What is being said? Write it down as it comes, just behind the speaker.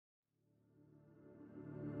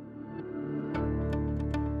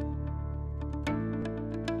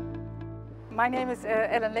My name is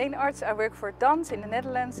Leenarts. I work for DANS in the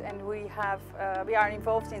Netherlands, and we are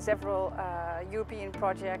involved in several European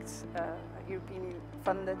projects, European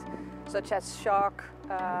funded, such as SSHOC,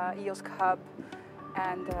 EOSC Hub,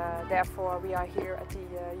 and therefore we are here at the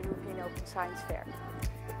European Open Science Fair.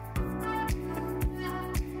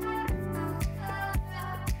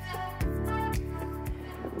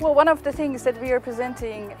 Well, one of the things that we are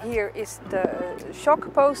presenting here is the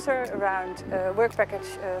SSHOC poster around work package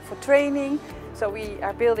for training. So we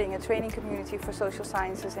are building a training community for social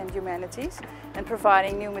sciences and humanities and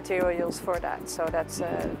providing new materials for that. So that's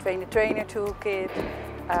trainer-trainer toolkit,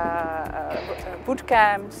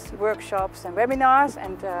 bootcamps, workshops and webinars,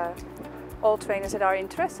 and all trainers that are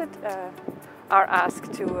interested are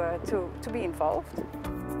asked to be involved.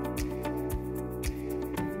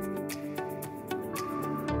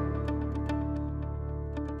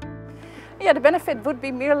 Yeah, the benefit would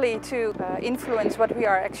be merely to influence what we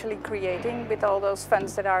are actually creating with all those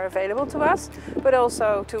funds that are available to us, but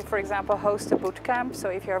also to, for example, host a bootcamp. So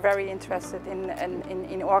if you're very interested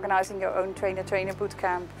in organizing your own trainer-trainer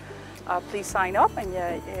bootcamp, please sign up and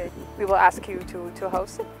we will ask you to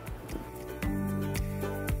host it.